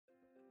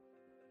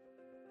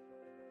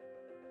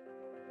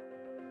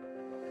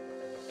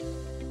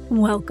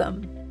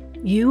Welcome.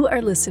 You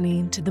are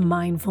listening to the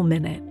Mindful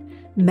Minute,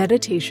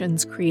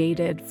 meditations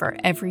created for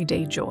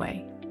everyday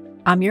joy.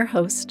 I'm your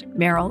host,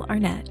 Meryl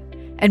Arnett,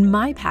 and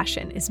my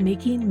passion is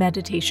making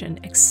meditation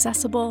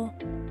accessible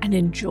and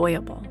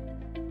enjoyable.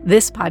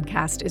 This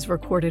podcast is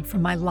recorded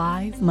from my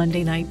live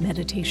Monday night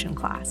meditation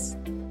class,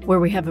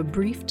 where we have a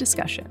brief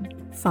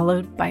discussion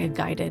followed by a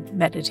guided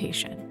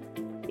meditation.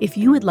 If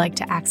you would like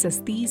to access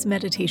these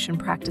meditation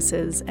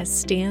practices as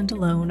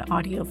standalone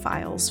audio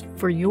files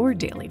for your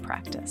daily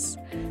practice,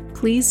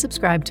 please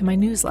subscribe to my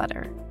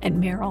newsletter at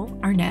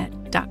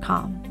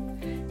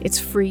merylarnett.com. It's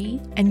free,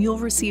 and you'll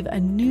receive a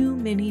new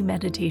mini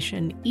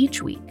meditation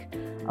each week,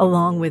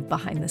 along with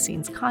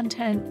behind-the-scenes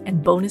content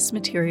and bonus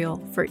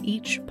material for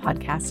each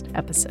podcast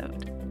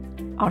episode.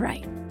 All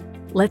right,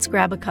 let's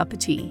grab a cup of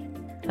tea,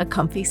 a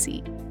comfy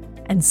seat,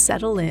 and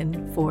settle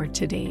in for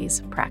today's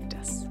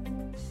practice.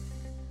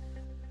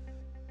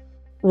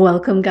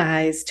 Welcome,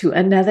 guys, to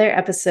another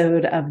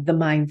episode of the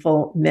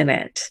Mindful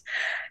Minute.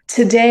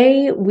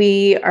 Today,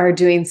 we are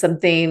doing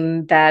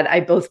something that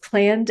I both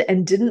planned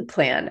and didn't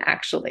plan,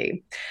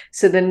 actually.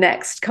 So the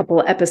next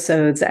couple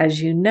episodes,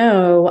 as you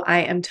know,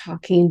 I am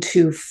talking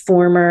to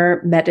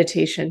former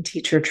meditation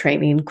teacher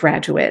training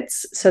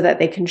graduates so that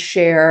they can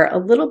share a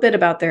little bit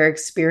about their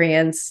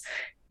experience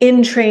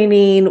in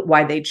training,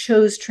 why they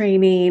chose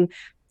training,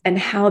 and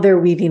how they're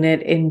weaving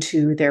it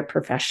into their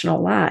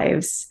professional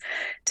lives.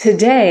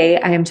 Today,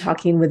 I am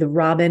talking with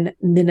Robyn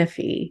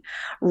Minefee.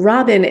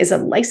 Robyn is a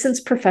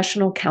licensed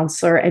professional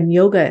counselor and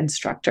yoga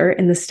instructor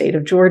in the state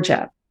of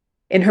Georgia.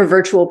 In her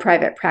virtual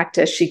private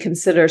practice, she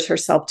considers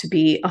herself to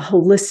be a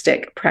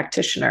holistic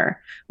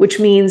practitioner, which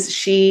means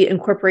she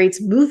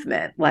incorporates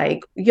movement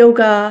like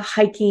yoga,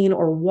 hiking,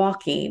 or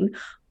walking,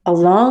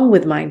 along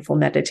with mindful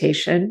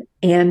meditation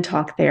and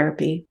talk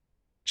therapy.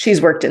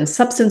 She's worked in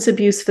substance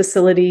abuse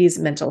facilities,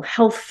 mental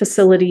health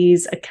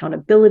facilities,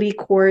 accountability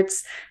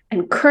courts,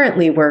 and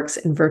currently works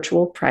in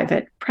virtual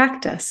private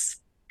practice.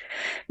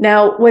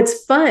 Now,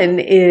 what's fun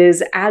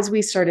is as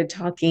we started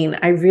talking,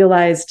 I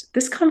realized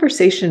this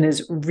conversation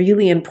is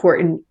really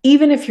important,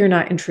 even if you're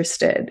not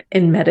interested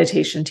in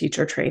meditation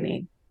teacher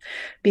training.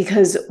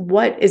 Because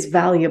what is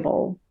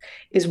valuable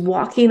is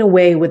walking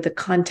away with the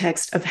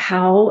context of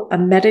how a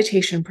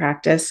meditation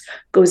practice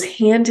goes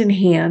hand in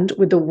hand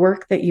with the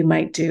work that you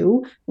might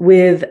do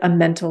with a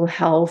mental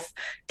health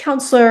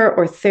counselor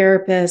or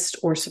therapist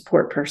or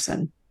support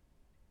person.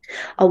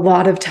 A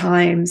lot of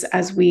times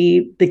as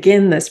we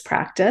begin this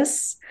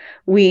practice,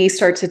 we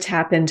start to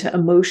tap into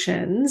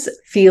emotions,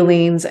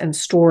 feelings, and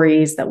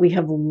stories that we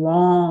have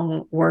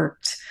long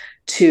worked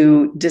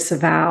to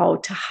disavow,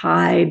 to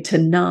hide, to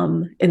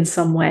numb in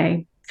some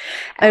way.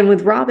 And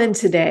with Robyn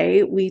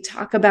today, we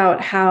talk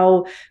about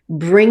how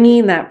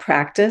bringing that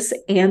practice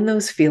and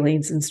those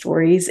feelings and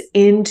stories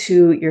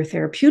into your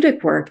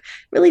therapeutic work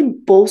really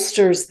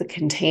bolsters the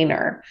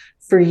container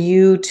for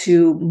you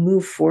to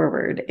move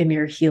forward in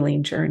your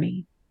healing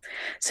journey.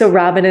 So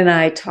Robyn and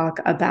I talk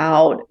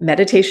about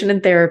meditation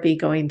and therapy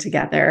going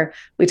together.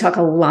 We talk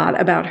a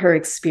lot about her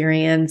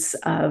experience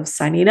of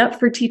signing up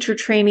for teacher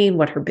training,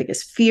 what her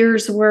biggest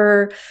fears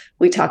were.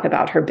 We talk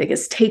about her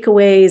biggest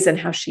takeaways and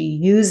how she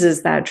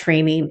uses that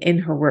training in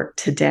her work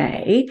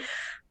today.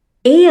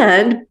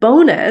 And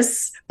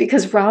bonus,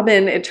 because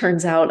Robyn, it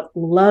turns out,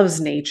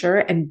 loves nature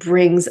and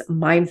brings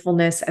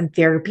mindfulness and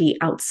therapy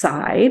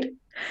outside.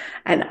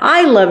 And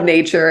I love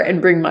nature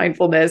and bring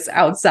mindfulness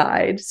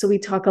outside. So we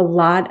talk a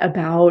lot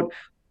about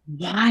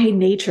why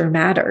nature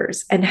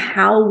matters and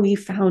how we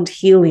found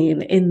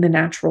healing in the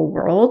natural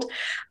world.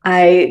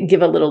 I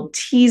give a little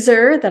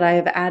teaser that I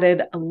have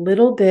added a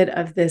little bit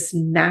of this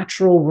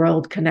natural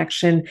world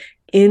connection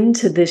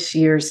into this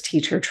year's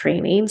teacher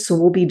training. So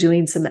we'll be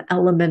doing some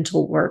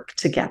elemental work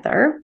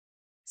together.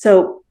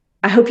 So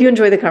I hope you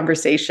enjoy the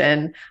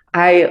conversation.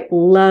 I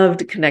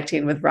loved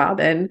connecting with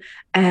Robyn,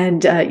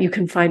 and you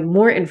can find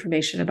more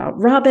information about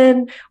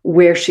Robyn,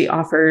 where she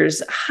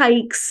offers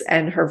hikes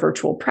and her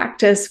virtual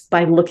practice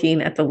by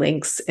looking at the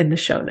links in the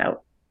show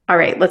note. All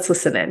right, let's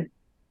listen in.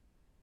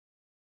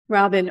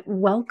 Robyn,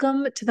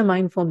 welcome to the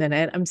Mindful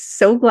Minute. I'm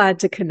so glad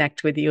to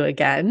connect with you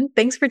again.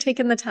 Thanks for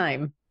taking the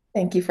time.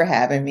 Thank you for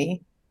having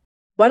me.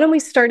 Why don't we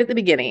start at the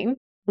beginning?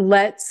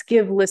 Let's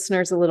give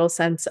listeners a little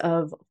sense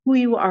of who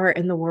you are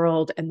in the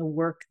world and the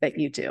work that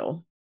you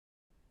do.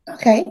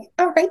 Okay.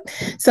 All right.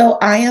 So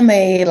I am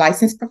a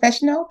licensed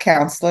professional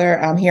counselor.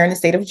 I'm here in the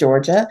state of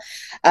Georgia.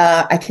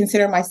 I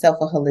consider myself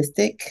a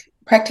holistic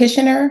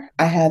practitioner.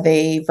 I have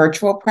a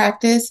virtual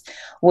practice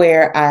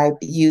where I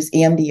use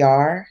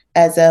EMDR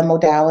as a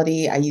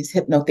modality. I use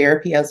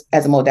hypnotherapy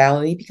as a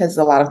modality because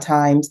a lot of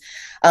times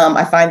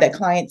I find that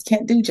clients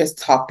can't do just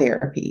talk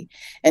therapy.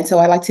 And so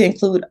I like to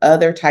include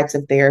other types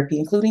of therapy,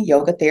 including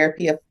yoga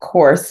therapy, of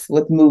course,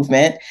 with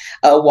movement,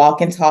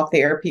 walk and talk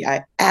therapy.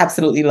 I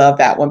absolutely love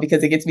that one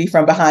because it gets me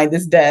from behind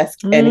this desk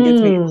and it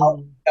gets me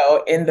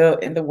out, in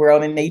the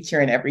world and nature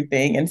and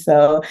everything. And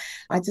so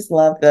I just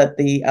love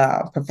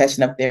the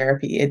profession of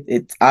therapy.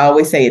 It's I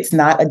always say it's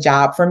not a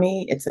job for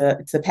me. It's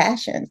a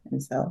passion.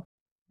 And so.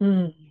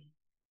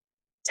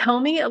 Tell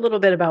me a little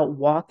bit about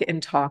walk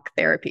and talk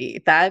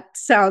therapy. That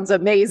sounds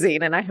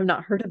amazing, and I have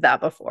not heard of that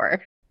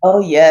before. Oh,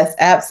 yes,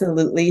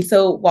 absolutely.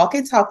 So, walk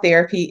and talk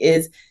therapy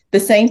is the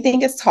same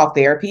thing as talk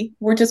therapy.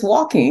 We're just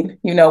walking,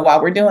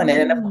 while we're doing it.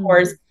 And of Mm.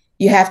 course,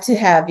 you have to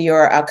have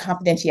your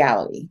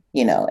confidentiality,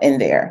 in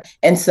there.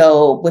 And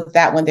so, with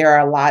that one, there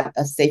are a lot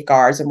of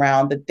safeguards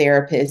around the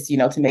therapist,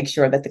 to make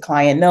sure that the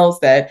client knows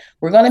that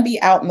we're going to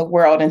be out in the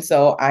world. And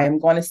so, I am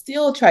going to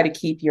still try to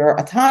keep your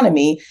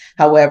autonomy.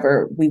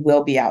 However, we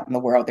will be out in the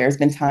world. There's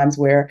been times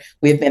where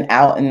we've been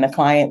out and the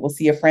client will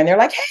see a friend. They're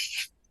like,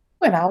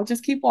 and I'll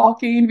just keep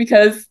walking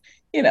because,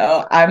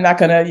 I'm not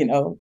going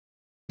to,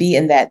 be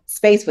in that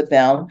space with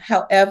them.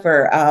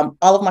 However,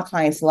 all of my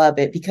clients love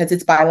it because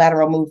it's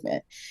bilateral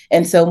movement.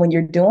 And so when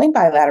you're doing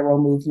bilateral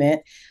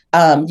movement,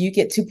 you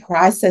get to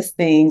process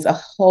things a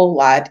whole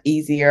lot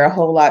easier, a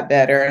whole lot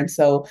better. And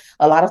so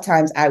a lot of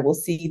times I will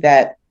see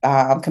that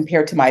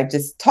compared to my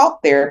just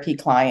talk therapy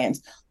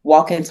clients,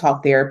 walk and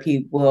talk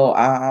therapy will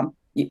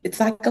it's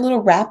like a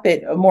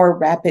more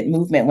rapid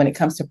movement when it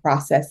comes to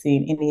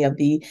processing any of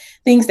the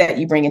things that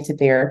you bring into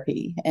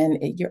therapy.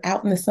 And you're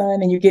out in the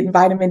sun and you're getting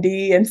vitamin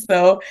D. And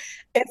so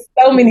it's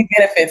so many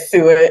benefits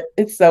to it.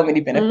 It's so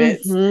many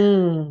benefits.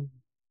 Mm-hmm.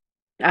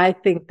 I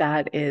think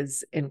that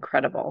is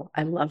incredible.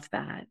 I love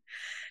that.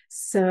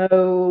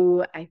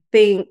 So I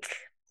think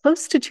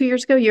close to 2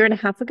 years ago, year and a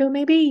half ago,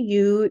 maybe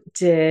you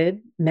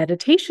did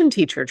meditation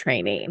teacher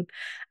training.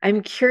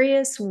 I'm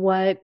curious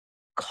what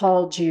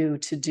called you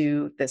to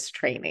do this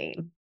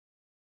training.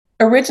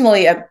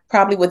 Originally,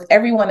 probably with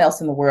everyone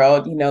else in the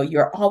world,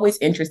 you're always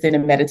interested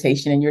in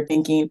meditation and you're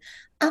thinking,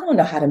 I don't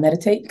know how to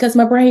meditate because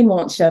my brain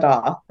won't shut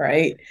off,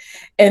 right?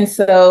 And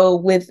so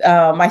with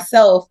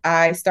myself,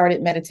 I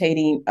started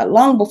meditating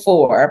long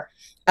before,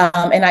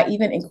 and I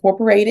even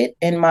incorporated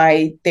in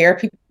my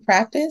therapy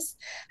practice.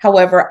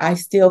 However, I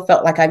still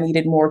felt like I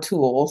needed more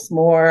tools,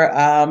 more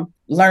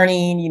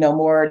learning,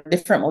 more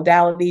different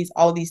modalities,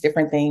 all of these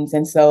different things.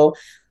 And so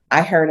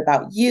I heard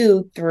about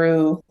you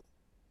through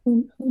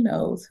who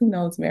knows? Who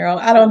knows, Meryl?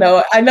 I don't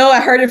know. I know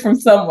I heard it from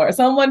somewhere.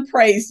 Someone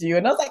praised you,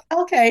 and I was like,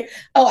 okay,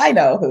 oh, I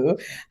know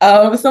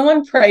who.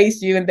 Someone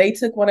praised you, and they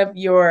took one of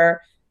your.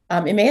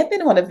 It may have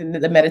been one of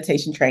the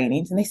meditation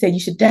trainings, and they said you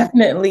should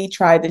definitely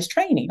try this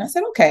training. I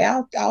said, okay,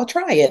 I'll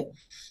try it,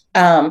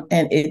 and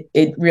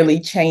it really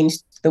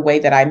changed the way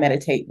that I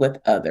meditate with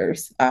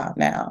others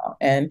now,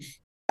 and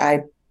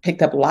I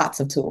picked up lots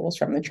of tools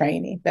from the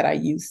training that I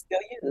still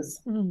use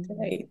Mm.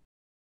 today.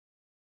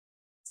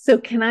 So,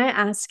 can I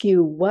ask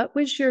you, what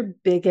was your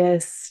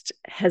biggest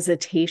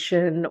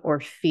hesitation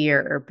or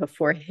fear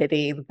before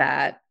hitting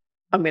that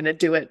I'm going to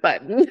do it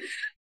button?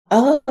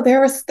 Oh,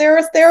 there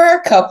are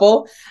a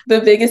couple. The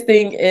biggest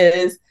thing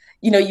is,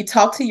 you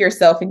talk to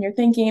yourself and you're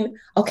thinking,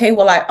 okay,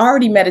 well, I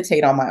already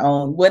meditate on my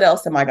own. What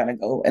else am I going to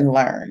go and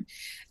learn?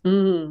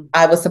 Mm,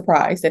 I was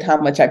surprised at how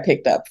much I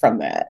picked up from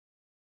that.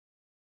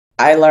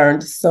 I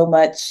learned so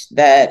much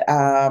that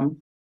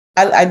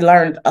I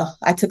learned,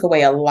 I took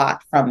away a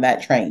lot from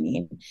that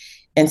training.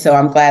 And so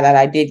I'm glad that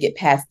I did get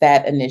past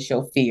that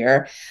initial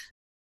fear.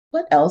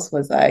 What else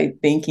was I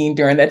thinking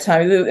during that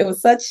time? It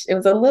was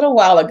a little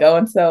while ago.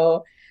 And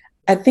so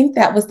I think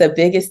that was the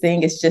biggest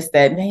thing. It's just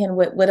that, man,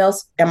 what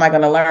else am I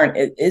going to learn?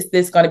 Is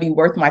this going to be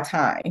worth my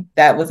time?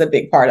 That was a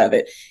big part of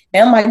it.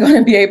 Am I going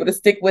to be able to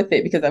stick with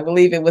it? Because I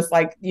believe it was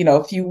like,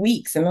 a few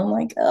weeks. And I'm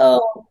like,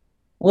 oh,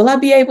 will I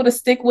be able to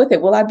stick with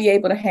it? Will I be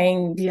able to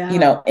hang,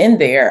 yeah. in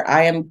there?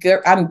 I am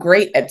good. I'm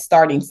great at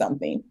starting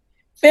something.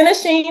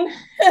 Finishing,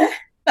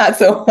 not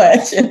so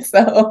much. And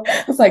so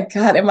I was like,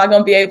 God, am I going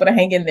to be able to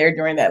hang in there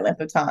during that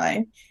length of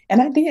time?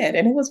 And I did,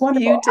 and it was You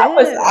wonderful. I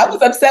was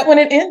did. upset when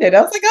it ended.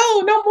 I was like,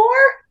 oh, no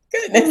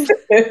more.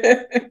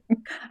 Goodness.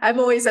 I'm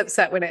always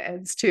upset when it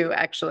ends too,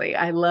 actually.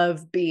 I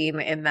love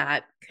being in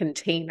that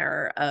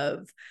container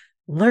of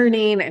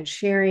learning and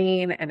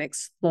sharing and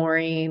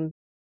exploring.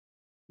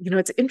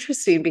 It's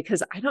interesting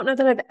because I don't know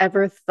that I've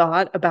ever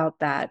thought about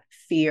that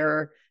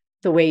fear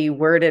the way you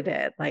worded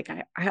it. Like,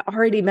 I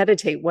already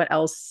meditate. What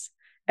else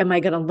am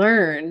I going to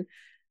learn?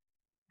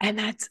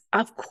 And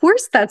of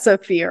course, that's a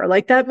fear.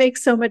 Like, that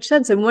makes so much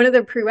sense. And one of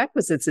the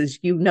prerequisites is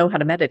how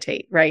to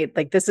meditate, right?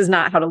 Like, this is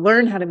not how to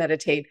learn how to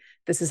meditate.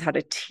 This is how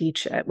to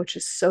teach it, which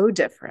is so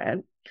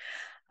different.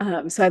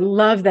 So I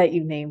love that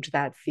you named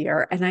that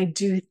fear. And I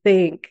do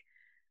think,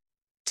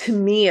 to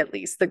me at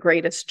least, the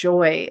greatest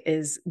joy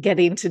is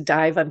getting to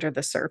dive under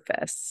the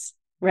surface,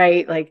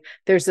 right? Like,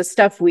 there's the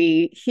stuff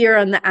we hear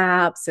on the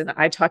apps and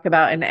I talk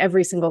about in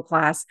every single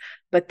class.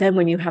 But then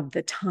when you have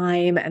the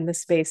time and the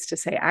space to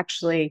say,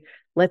 actually,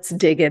 let's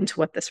dig into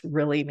what this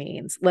really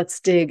means.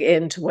 Let's dig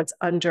into what's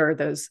under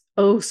those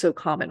oh so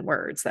common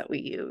words that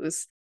we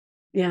use.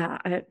 Yeah,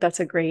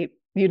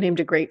 you named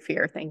a great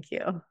fear. Thank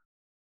you.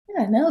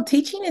 Yeah, no,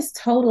 teaching is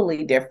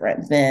totally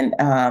different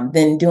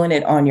than doing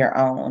it on your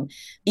own.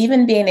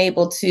 Even being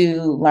able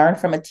to learn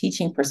from a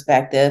teaching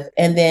perspective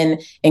and then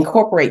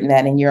incorporating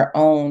that in your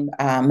own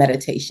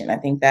meditation. I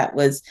think that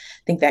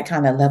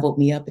kind of leveled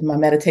me up in my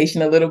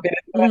meditation a little bit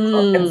as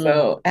well. And Mm.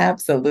 so,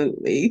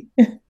 absolutely.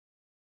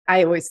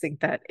 I always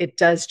think that it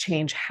does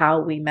change how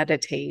we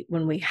meditate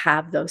when we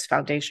have those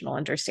foundational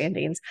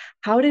understandings.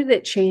 How did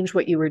it change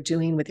what you were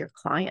doing with your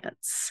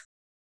clients?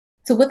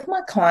 So with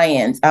my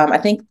clients, I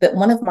think that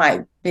one of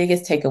my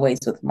biggest takeaways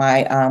with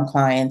my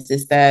clients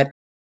is that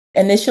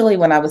initially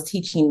when I was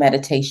teaching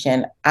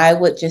meditation, I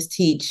would just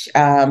teach,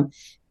 I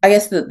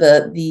guess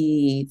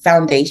the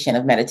foundation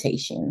of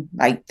meditation,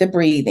 like the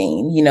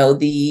breathing,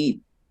 the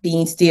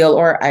being still,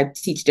 or I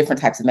teach different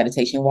types of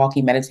meditation,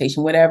 walking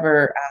meditation,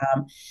 whatever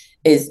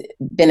is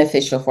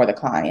beneficial for the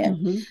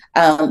client.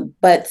 Mm-hmm.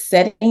 But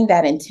setting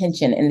that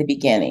intention in the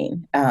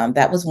beginning,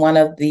 that was one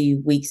of the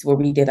weeks where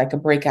we did like a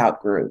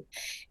breakout group.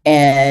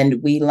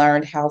 And we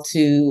learned how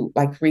to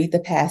like read the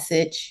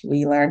passage.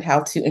 We learned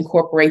how to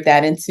incorporate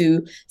that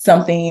into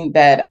something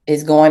that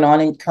is going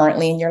on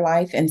currently in your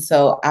life. And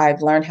so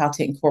I've learned how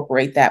to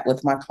incorporate that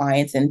with my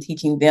clients and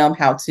teaching them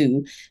how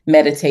to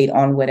meditate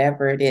on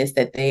whatever it is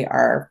that they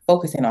are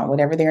focusing on,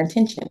 whatever their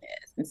intention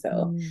is. And so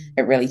Mm.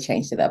 it really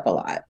changed it up a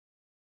lot.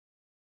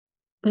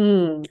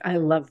 I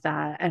love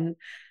that. And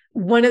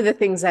one of the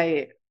things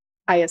I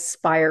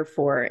aspire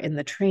for in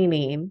the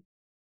training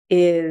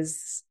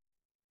is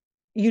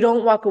you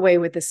don't walk away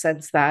with the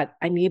sense that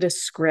I need a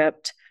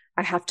script,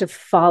 I have to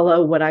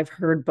follow what I've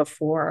heard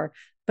before,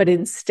 but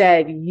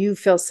instead you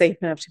feel safe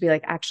enough to be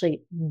like,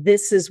 actually,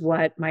 this is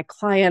what my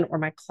client or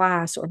my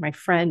class or my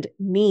friend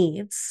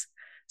needs.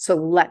 So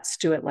let's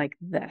do it like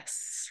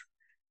this.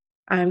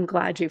 I'm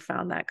glad you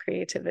found that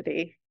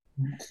creativity.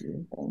 Thank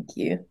you. Thank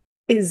you.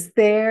 Is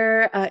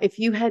there, if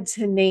you had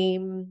to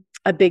name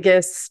a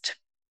biggest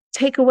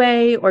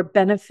takeaway or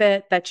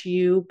benefit that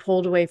you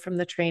pulled away from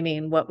the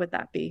training, what would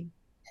that be?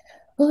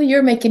 Oh,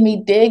 you're making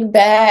me dig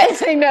back.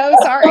 I know,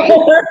 sorry.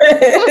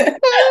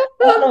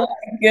 Oh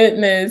my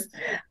goodness.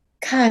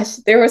 Gosh,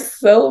 there were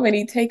so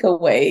many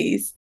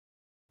takeaways.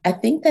 I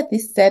think that the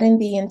setting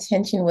the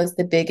intention was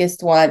the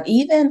biggest one.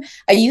 Even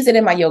I use it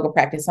in my yoga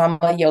practice. So I'm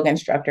a yoga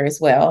instructor as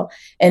well.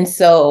 And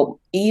so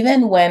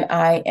even when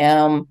I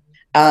am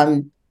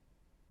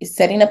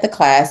setting up the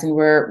class and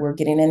we're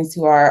getting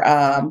into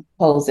our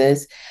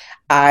poses,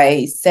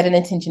 I set an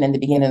intention in the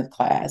beginning of the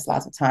class.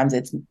 Lots of times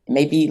it's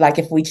maybe like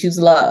if we choose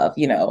love,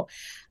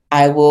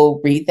 I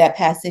will read that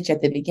passage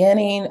at the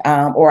beginning,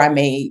 or I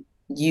may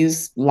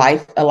use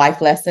a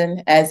life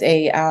lesson as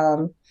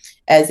setting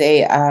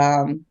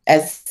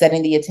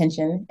the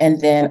attention,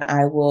 and then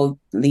I will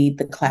lead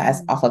the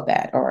class Mm, off of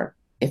that, or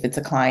if it's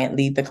a client,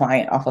 lead the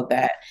client off of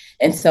that.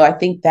 And so I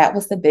think that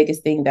was the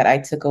biggest thing that I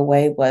took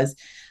away was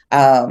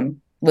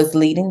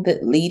leading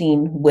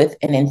with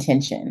an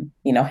intention,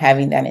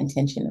 having that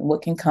intention and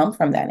what can come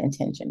from that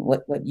intention,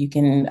 what you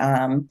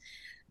can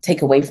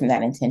take away from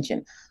that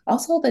intention.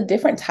 Also, the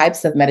different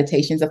types of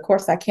meditations. Of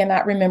course, I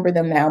cannot remember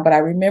them now, but I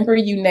remember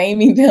you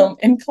naming them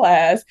in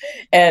class,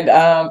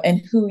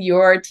 and who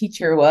your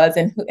teacher was,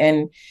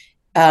 and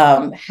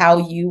how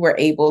you were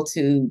able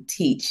to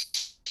teach.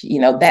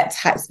 That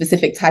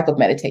specific type of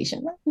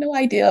meditation. I have no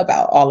idea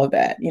about all of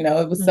that.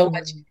 It was so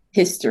much mm.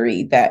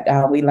 history that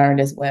we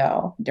learned as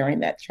well during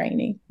that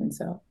training, and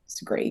so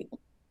it's great.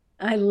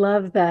 I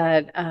love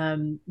that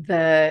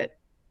the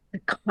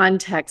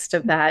context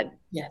of that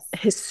Yes.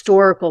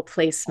 historical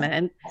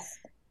placement.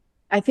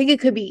 I think it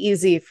could be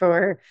easy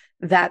for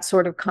that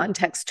sort of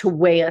context to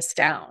weigh us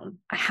down.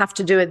 I have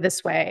to do it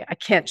this way. I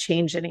can't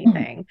change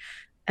anything.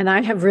 And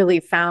I have really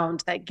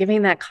found that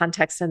giving that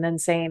context and then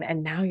saying,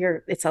 and now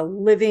it's a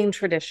living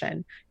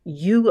tradition.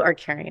 You are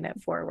carrying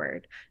it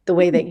forward. The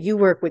way that you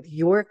work with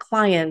your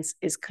clients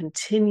is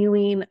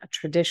continuing a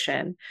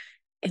tradition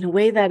in a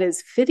way that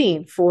is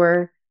fitting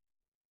for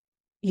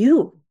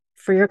you,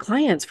 for your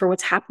clients, for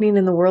what's happening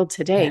in the world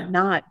today, Yeah.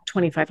 not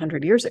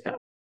 2,500 years ago.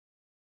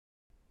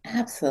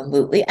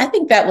 Absolutely. I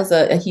think that was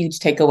a huge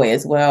takeaway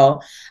as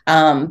well.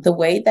 The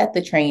way that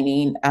the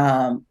training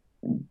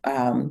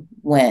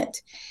went,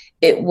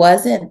 it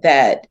wasn't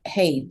that,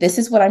 hey, this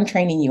is what I'm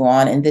training you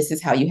on, and this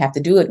is how you have to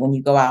do it when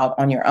you go out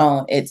on your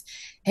own. It's,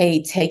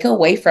 hey, take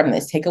away from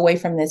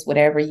this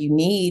whatever you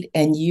need,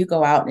 and you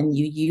go out and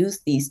you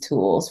use these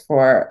tools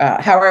for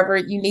however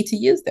you need to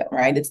use them,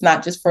 right? It's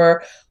not just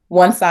for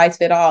one size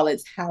fit all,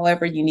 it's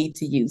however you need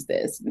to use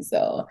this. And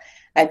so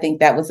I think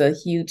that was a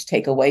huge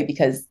takeaway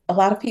because a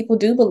lot of people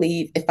do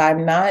believe if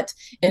I'm not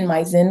in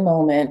my Zen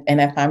moment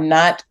and if I'm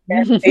not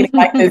meditating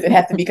like this, it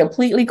has to be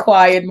completely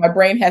quiet. My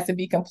brain has to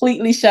be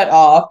completely shut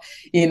off.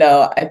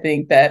 I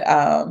think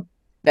that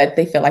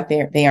they feel like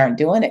they aren't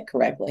doing it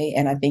correctly.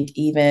 And I think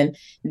even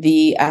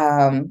the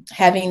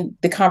having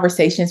the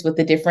conversations with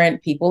the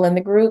different people in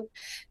the group,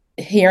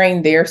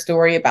 hearing their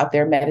story about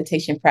their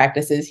meditation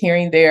practices,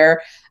 hearing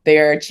their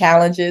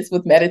challenges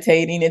with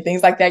meditating and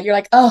things like that, you're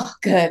like, oh,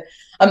 good,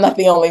 I'm not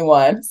the only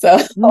one. So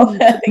I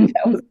think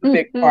that was a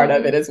big part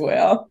of it as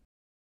well.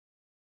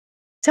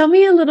 Tell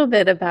me a little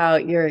bit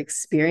about your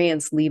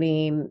experience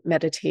leading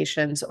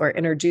meditations or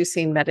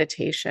introducing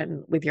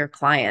meditation with your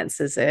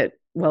clients. Is it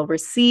well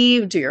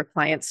received? Do your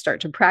clients start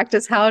to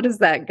practice? How does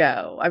that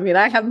go? I mean,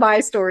 I have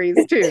my stories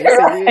too,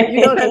 so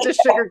you don't have to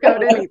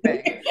sugarcoat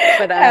anything,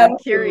 but I'm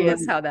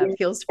curious how that Absolutely.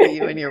 feels for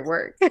you in your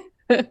work.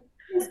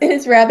 It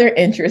is rather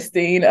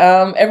interesting.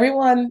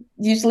 Everyone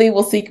usually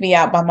will seek me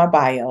out by my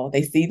bio.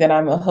 They see that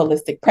I'm a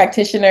holistic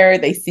practitioner.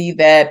 They see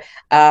that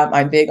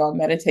I'm big on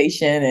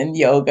meditation and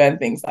yoga and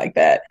things like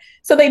that.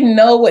 So they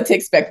know what to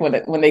expect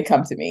when they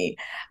come to me.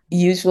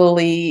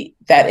 Usually,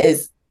 that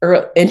is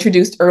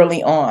introduced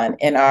early on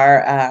in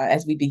our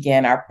as we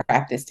begin our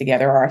practice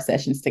together, or our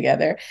sessions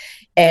together,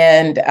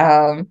 and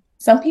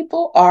some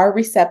people are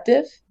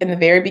receptive in the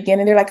very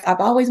beginning. They're like, I've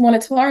always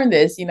wanted to learn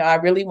this. I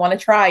really want to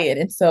try it.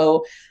 And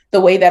so the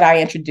way that I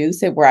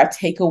introduce it, where I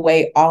take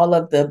away all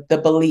of the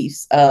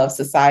beliefs of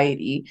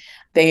society,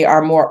 they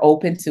are more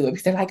open to it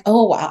because they're like,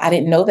 oh, wow, I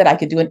didn't know that I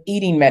could do an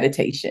eating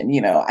meditation.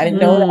 I didn't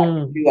know that I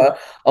could Mm. do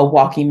a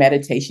walking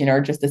meditation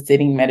or just a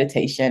sitting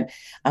meditation.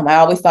 I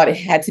always thought it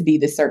had to be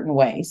this certain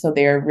way. So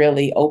they're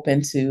really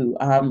open to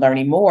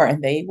learning more,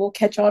 and they will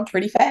catch on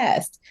pretty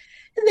fast.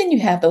 And then you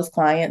have those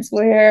clients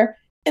where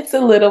it's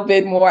a little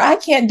bit more, I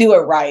can't do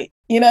it right.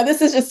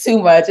 This is just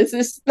too much. It's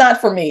just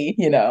not for me.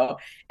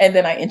 And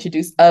then I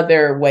introduce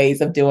other ways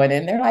of doing it.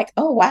 And they're like,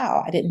 oh,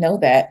 wow, I didn't know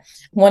that.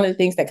 One of the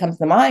things that comes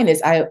to mind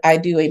is I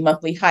do a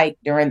monthly hike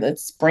during the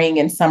spring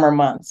and summer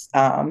months.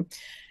 And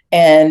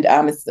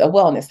it's a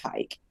wellness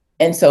hike.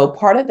 And so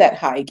part of that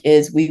hike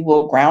is we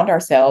will ground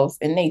ourselves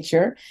in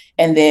nature,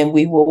 and then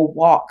we will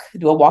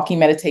do a walking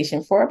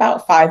meditation for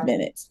about 5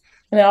 minutes.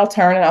 And then I'll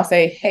turn and I'll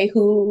say, hey,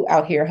 who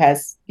out here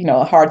has,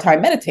 a hard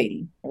time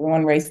meditating?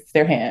 Everyone raises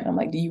their hand. I'm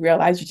like, do you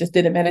realize you just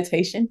did a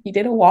meditation? You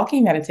did a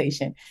walking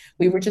meditation.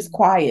 We were just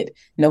quiet,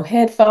 no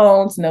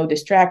headphones, no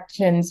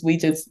distractions. We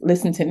just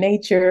listened to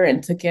nature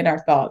and took in our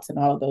thoughts and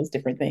all of those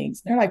different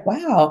things. And they're like,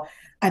 wow,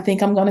 I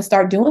think I'm going to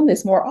start doing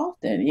this more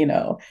often.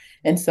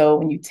 And so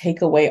when you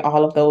take away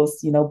all of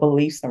those,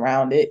 beliefs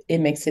around it, it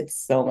makes it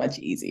so much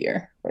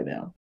easier for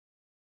them.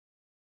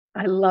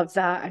 I love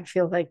that. I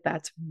feel like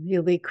that's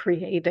really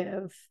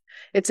creative.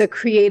 It's a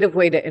creative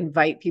way to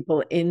invite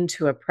people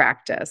into a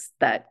practice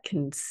that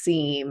can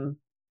seem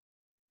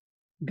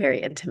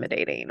very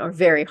intimidating or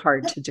very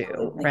hard to do,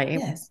 Absolutely. right?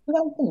 Yes.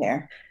 Well, I'm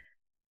there.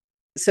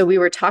 So we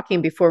were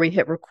talking before we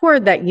hit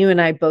record that you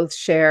and I both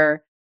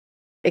share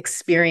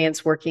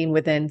experience working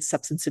within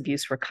substance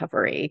abuse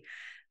recovery.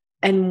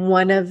 And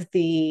one of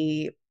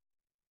the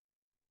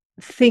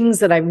things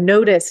that I've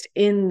noticed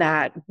in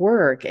that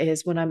work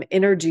is when I'm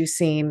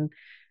introducing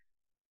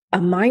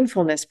a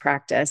mindfulness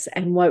practice,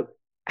 and what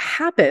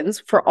happens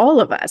for all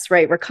of us,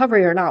 right?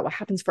 Recovery or not, what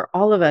happens for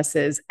all of us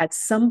is at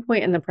some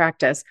point in the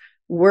practice,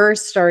 we're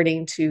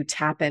starting to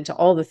tap into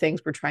all the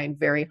things we're trying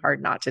very hard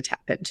not to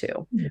tap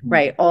into, Mhm.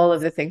 right? All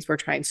of the things we're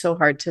trying so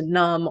hard to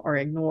numb or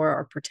ignore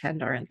or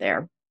pretend aren't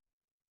there.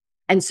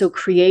 And so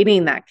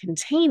creating that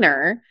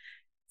container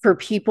for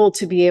people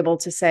to be able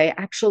to say,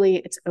 actually,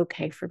 it's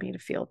okay for me to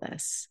feel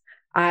this.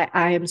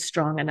 I am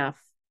strong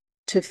enough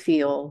to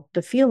feel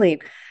the feeling.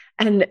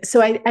 And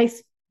so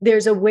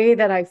there's a way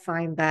that I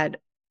find that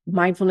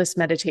mindfulness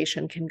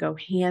meditation can go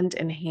hand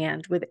in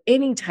hand with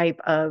any type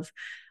of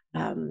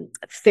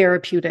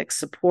therapeutic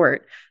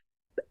support.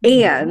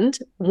 Mhm. And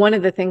one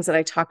of the things that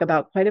I talk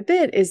about quite a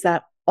bit is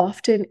that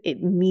often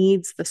it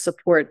needs the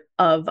support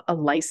of a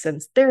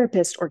licensed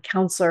therapist or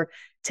counselor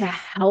to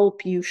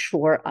help you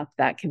shore up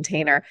that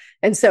container.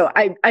 And so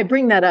I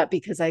bring that up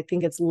because I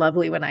think it's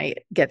lovely when I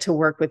get to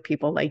work with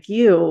people like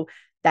you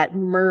that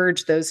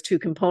merge those two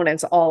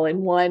components all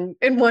in one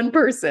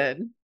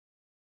person.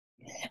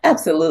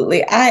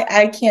 Absolutely.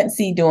 I can't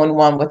see doing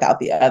one without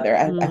the other.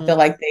 I feel Mm.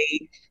 like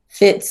they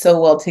fit so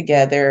well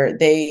together.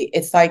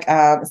 It's like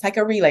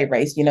a relay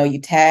race. You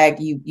tag,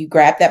 you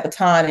grab that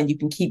baton and you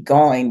can keep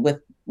going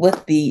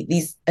with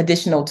these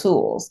additional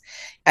tools.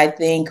 I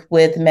think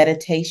with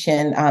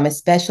meditation,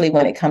 especially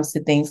when it comes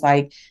to things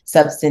like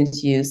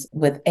substance use,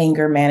 with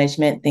anger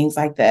management, things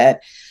like that,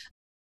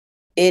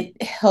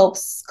 it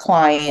helps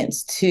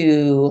clients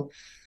to,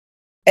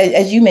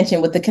 as you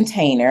mentioned, with the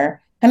container,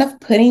 kind of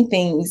putting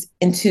things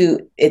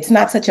into, it's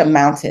not such a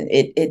mountain.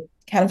 It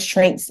kind of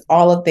shrinks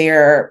all of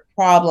their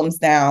problems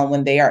down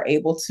when they are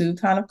able to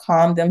kind of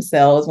calm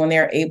themselves, when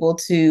they're able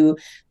to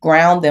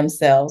ground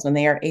themselves, when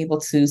they are able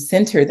to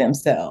center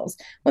themselves.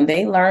 When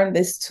they learn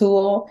this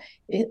tool,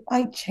 it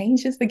like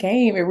changes the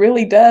game. It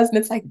really does. And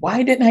it's like,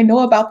 why didn't I know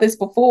about this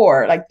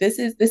before? Like this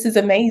is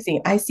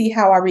amazing. I see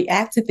how I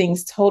react to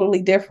things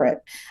totally different.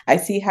 I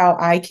see how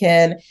I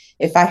can,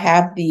 if I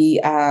have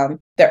the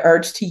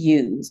urge to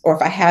use, or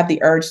if I have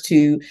the urge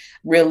to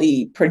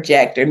really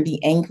project and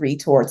be angry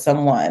towards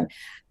someone,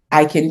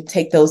 I can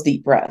take those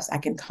deep breaths. I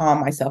can calm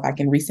myself. I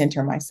can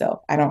recenter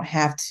myself. I don't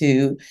have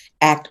to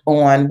act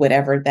on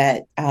whatever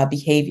that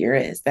behavior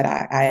is that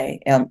I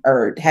am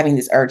having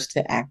this urge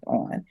to act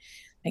on.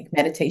 Like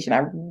meditation,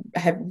 I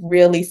have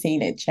really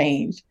seen it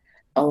change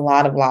a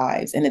lot of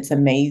lives, and it's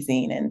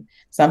amazing. And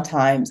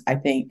sometimes I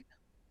think,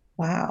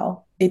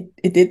 wow, it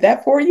did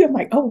that for you. I'm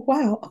like, oh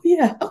wow, oh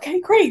yeah, okay,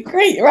 great,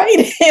 great, right?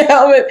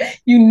 But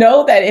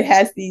that it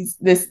has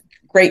this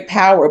great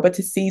power, but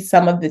to see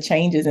some of the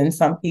changes in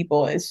some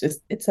people,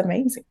 it's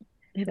amazing.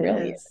 It It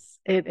really is. is.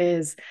 It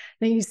is.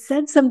 Now, you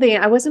said something,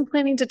 I wasn't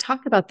planning to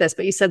talk about this,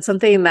 but you said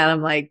something that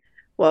I'm like,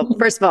 well,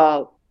 first of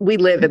all, we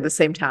live in the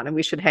same town and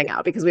we should hang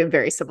out because we have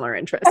very similar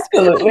interests.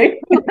 Absolutely.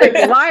 Like,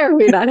 why are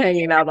we not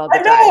hanging out all the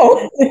I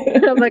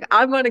time? know. I'm like,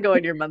 I want to go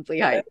on your monthly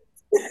hike.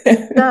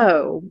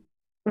 So,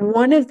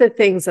 one of the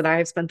things that I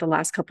have spent the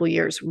last couple of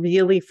years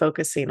really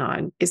focusing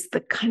on is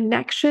the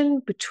connection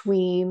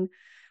between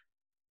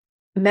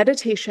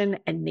meditation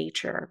and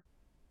nature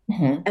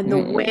and the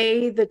Mm-hmm.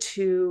 way the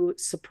two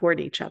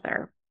support each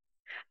other.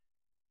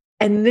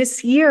 And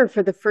this year,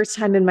 for the first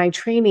time in my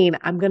training,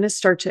 I'm going to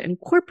start to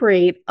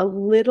incorporate a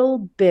little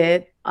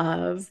bit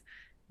of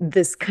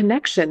this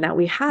connection that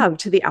we have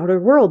to the outer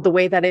world, the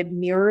way that it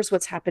mirrors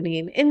what's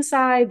happening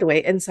inside, the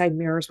way inside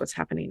mirrors what's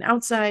happening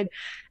outside.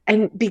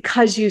 And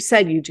because you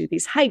said you do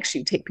these hikes,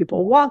 you take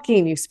people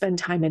walking, you spend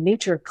time in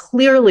nature,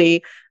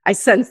 clearly I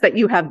sense that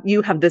you have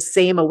the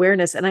same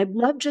awareness. And I'd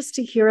love just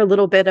to hear a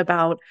little bit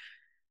about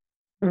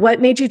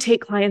what made you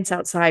take clients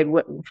outside?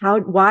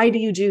 Why do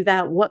you do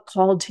that? What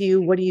called to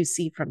you? What do you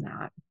see from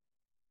that?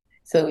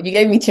 So you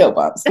gave me chill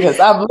bumps because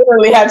I've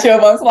literally had chill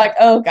bumps. Like,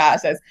 oh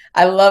gosh,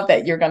 I love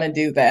that you're going to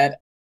do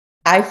that.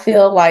 I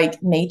feel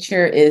like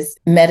nature is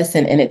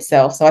medicine in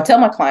itself. So I tell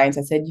my clients,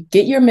 I said, you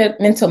get your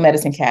mental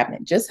medicine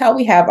cabinet, just how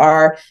we have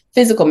our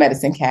physical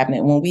medicine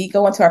cabinet. When we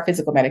go into our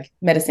physical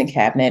medicine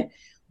cabinet,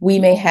 we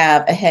may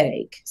have a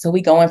headache. So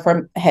we go in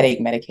for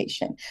headache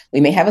medication. We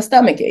may have a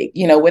stomach ache,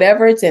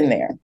 whatever it's in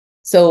there.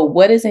 So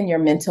what is in your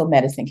mental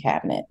medicine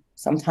cabinet?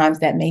 Sometimes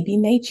that may be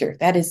nature.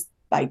 That is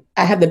like,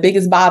 I have the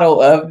biggest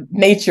bottle of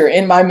nature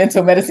in my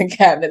mental medicine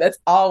cabinet. That's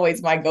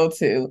always my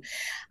go-to.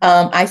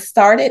 I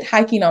started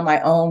hiking on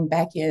my own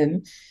back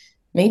in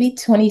maybe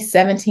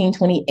 2017,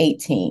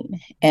 2018.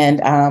 And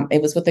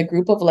it was with a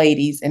group of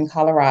ladies in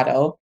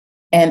Colorado.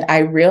 And I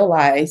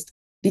realized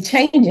the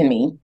change in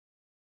me.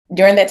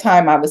 During that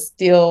time, I was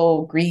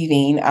still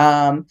grieving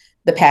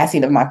the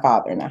passing of my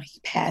father. Now, he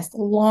passed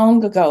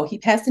long ago. He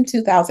passed in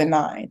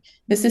 2009.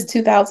 This is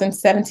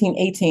 2017,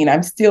 18.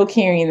 I'm still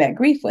carrying that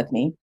grief with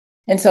me.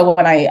 And so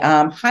when I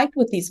hiked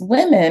with these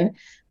women,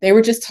 they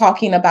were just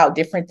talking about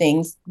different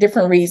things,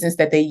 different reasons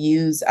that they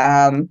use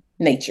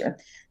nature.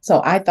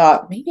 So I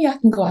thought maybe I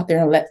can go out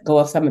there and let go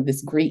of some of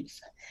this grief.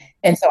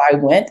 And so I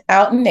went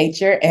out in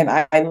nature and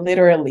I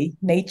literally,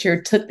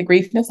 nature took the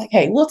grief and it's like,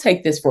 hey, we'll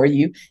take this for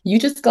you. You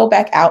just go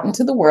back out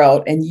into the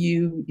world and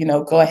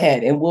go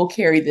ahead and we'll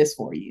carry this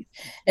for you.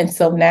 And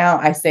so now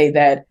I say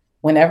that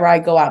whenever I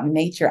go out in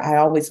nature, I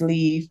always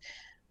leave.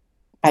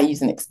 I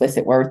use an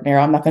explicit word,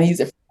 Meryl. I'm not going to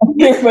use it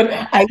here, but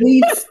I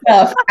leave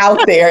stuff out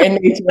there in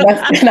nature.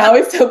 And I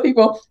always tell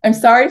people, I'm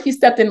sorry if you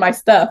stepped in my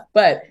stuff,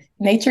 but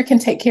nature can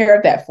take care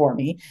of that for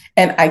me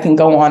and I can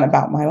go on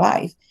about my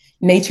life.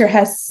 Nature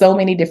has so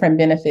many different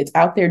benefits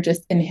out there,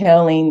 just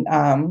inhaling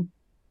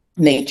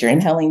nature,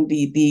 inhaling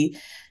the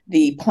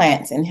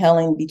plants,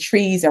 inhaling the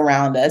trees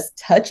around us,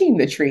 touching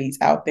the trees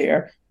out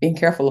there, being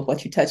careful of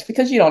what you touch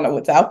because you don't know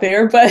what's out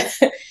there, but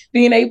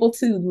being able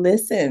to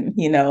listen,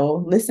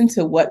 listen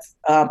to what's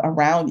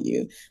around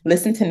you,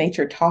 listen to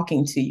nature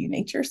talking to you.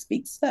 Nature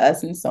speaks to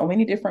us in so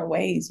many different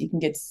ways. You can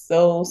get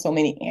so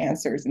many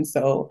answers. And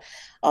so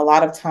a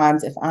lot of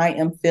times if I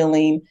am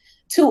feeling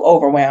too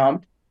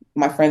overwhelmed,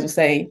 my friends will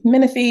say,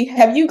 Minefee,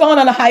 have you gone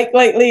on a hike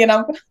lately? And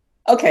I'm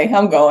okay,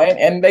 I'm going.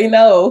 And they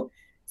know,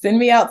 send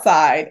me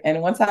outside.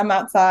 And once I'm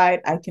outside,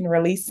 I can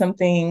release some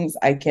things.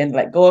 I can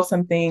let go of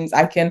some things.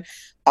 I can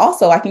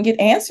get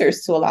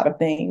answers to a lot of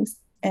things.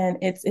 And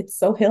it's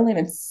so healing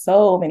in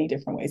so many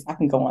different ways. I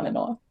can go on and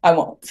on. I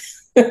won't.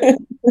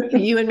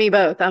 You and me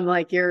both. I'm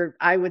like,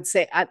 I would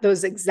say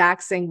those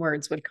exact same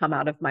words would come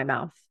out of my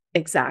mouth.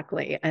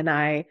 Exactly. And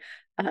I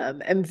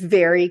am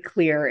very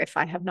clear if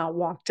I have not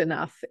walked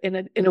enough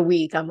in a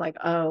week, I'm like,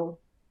 oh,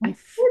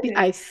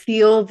 I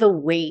feel the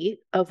weight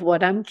of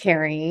what I'm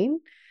carrying.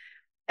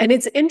 And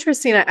it's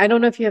interesting. I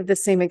don't know if you have the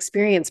same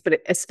experience,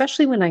 but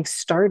especially when I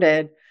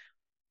started,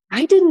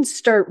 I didn't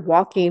start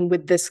walking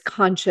with this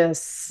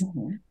conscious,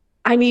 Mm-hmm.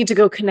 I need to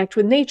go connect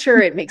with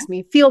nature. It makes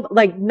me feel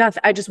like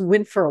nothing. I just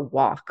went for a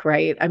walk,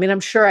 right? I mean, I'm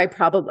sure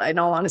in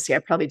all honesty, I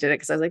probably did it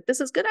because I was like,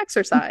 this is good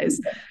exercise.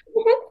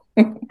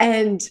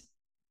 And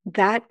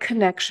that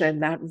connection,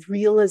 that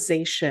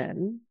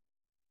realization,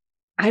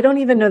 I don't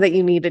even know that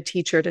you need a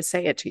teacher to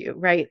say it to you,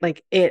 right?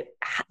 Like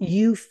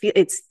you feel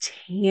it's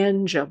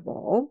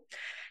tangible.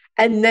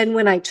 And then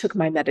when I took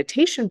my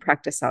meditation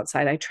practice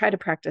outside, I try to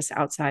practice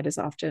outside as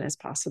often as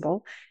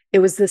possible. It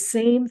was the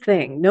same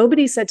thing.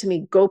 Nobody said to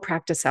me, go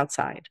practice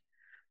outside.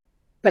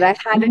 But I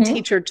had a Mm-hmm.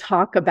 teacher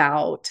talk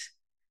about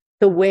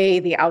the way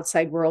the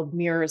outside world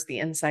mirrors the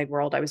inside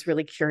world. I was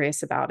really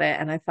curious about it.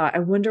 And I thought, I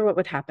wonder what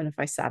would happen if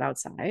I sat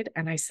outside.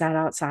 And I sat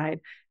outside,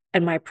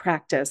 and my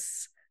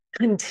practice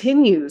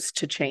continues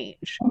to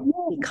change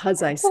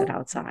because I sit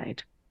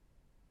outside.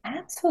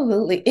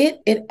 Absolutely.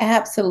 It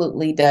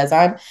absolutely does.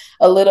 I have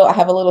a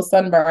little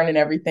sunburn and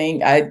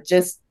everything. I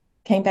just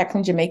came back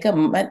from Jamaica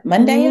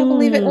Monday, I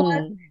believe it was.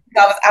 Mm.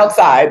 I was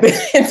outside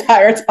the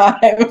entire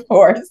time, of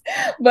course.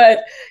 But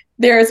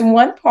There's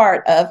one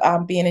part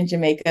of being in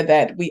Jamaica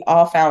that we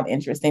all found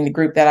interesting, the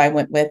group that I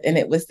went with, and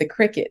it was the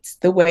crickets,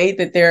 the way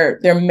that their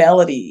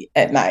melody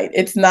at night.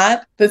 It's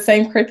not the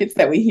same crickets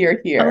that we hear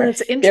Oh, here. that's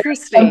There's a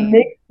interesting.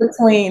 mix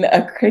between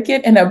a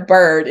cricket and a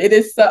bird. It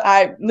is so,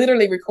 I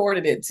literally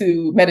recorded it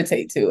to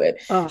meditate to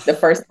it. Oh, The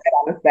first time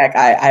I was back,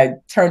 I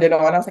turned it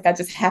on. I was like, I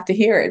just have to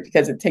hear it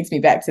because it takes me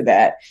back to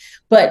that.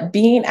 But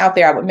being out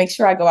there, I would make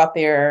sure I go out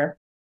there.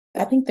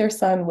 I think their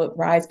sun would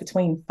rise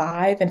between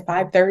 5 and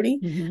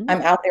 5:30. mhm.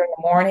 I'm out there in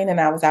the morning and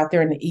I was out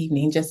there in the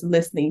evening just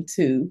listening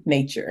to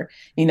nature.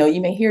 You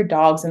may hear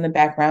dogs in the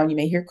background, you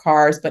may hear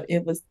cars, but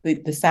it was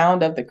the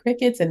sound of the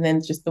crickets and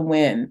then just the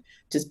wind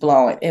just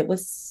blowing. It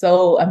was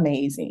so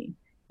amazing.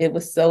 It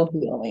was so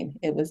healing.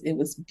 It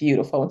was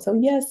beautiful. And so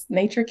yes,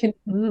 nature can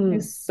do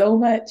Mm. so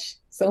much,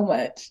 so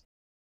much.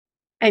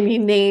 And you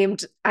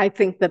named, I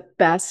think the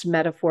best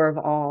metaphor of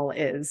all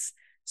is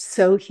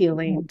so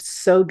healing,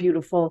 so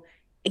beautiful.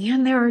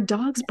 And there are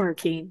dogs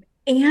barking,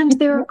 and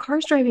there are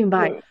cars driving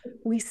by.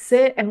 We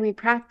sit and we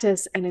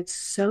practice, and it's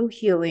so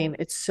healing,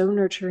 it's so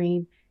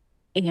nurturing.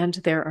 And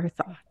there are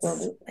thoughts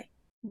Absolutely.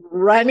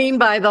 running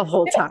by the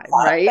whole They don't time,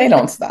 stop. They right?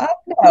 don't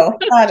stop. No,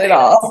 not at They don't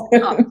all.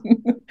 stop.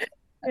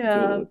 Yeah.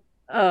 Absolutely.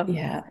 Oh,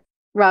 Yeah.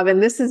 Robyn,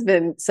 this has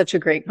been such a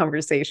great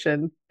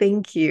conversation.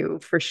 Thank you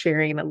for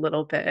sharing a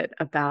little bit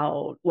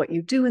about what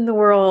you do in the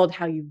world,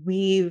 how you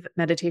weave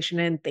meditation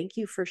in. Thank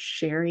you for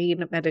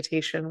sharing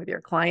meditation with your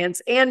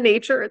clients and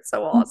nature. It's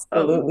so awesome.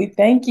 Absolutely.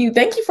 Thank you.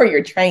 Thank you for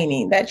your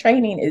training. That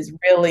training is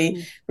really,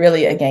 Mm.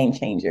 really a game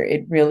changer.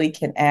 It really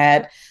can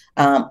add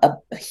a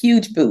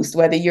huge boost,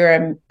 whether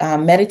you're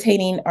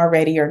meditating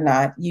already or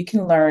not. You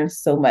can learn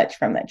so much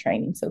from that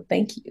training. So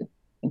thank you.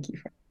 Thank you.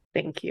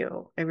 Thank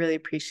you. I really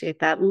appreciate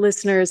that.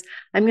 Listeners,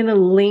 I'm going to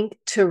link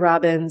to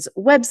Robyn's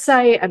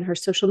website and her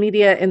social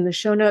media in the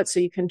show notes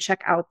so you can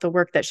check out the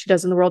work that she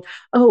does in the world.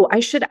 Oh, I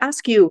should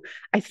ask you,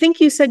 I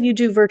think you said you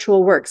do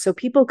virtual work, so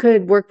people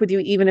could work with you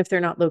even if they're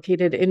not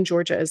located in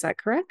Georgia. Is that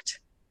correct?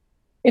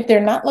 If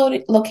they're not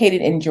located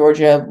in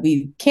Georgia,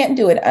 we can't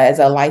do it as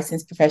a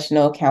licensed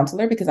professional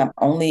counselor because I'm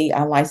only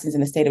licensed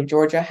in the state of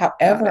Georgia.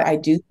 Got However, it. I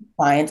do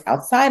clients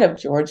outside of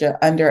Georgia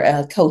under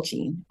a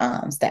coaching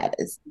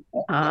status.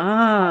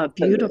 Ah,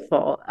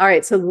 beautiful. All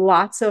right. So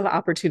lots of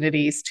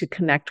opportunities to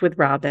connect with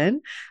Robyn.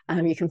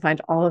 You can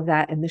find all of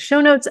that in the show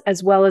notes,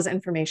 as well as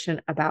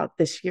information about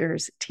this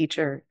year's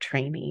teacher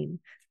training.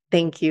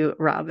 Thank you,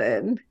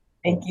 Robyn.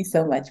 Thank you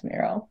so much,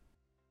 Meryl.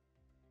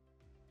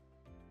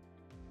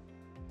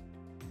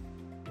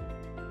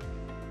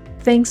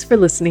 Thanks for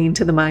listening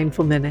to the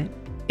Mindful Minute.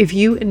 If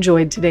you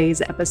enjoyed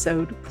today's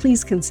episode,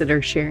 please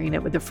consider sharing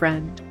it with a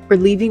friend or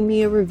leaving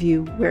me a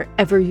review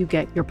wherever you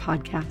get your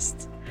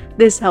podcasts.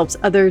 This helps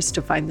others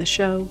to find the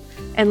show,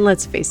 and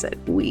let's face it,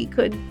 we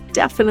could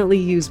definitely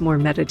use more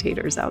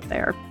meditators out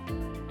there.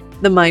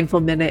 The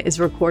Mindful Minute is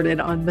recorded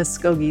on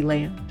Muskogee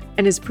land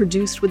and is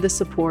produced with the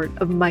support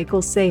of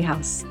Michael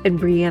Sayhouse and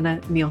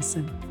Brianna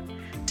Nielsen.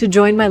 To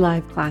join my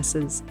live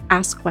classes,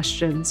 ask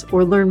questions,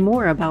 or learn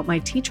more about my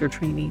teacher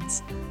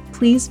trainings,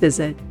 please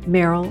visit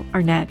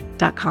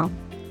merylarnett.com.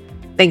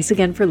 Thanks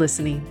again for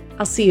listening.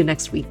 I'll see you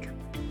next week.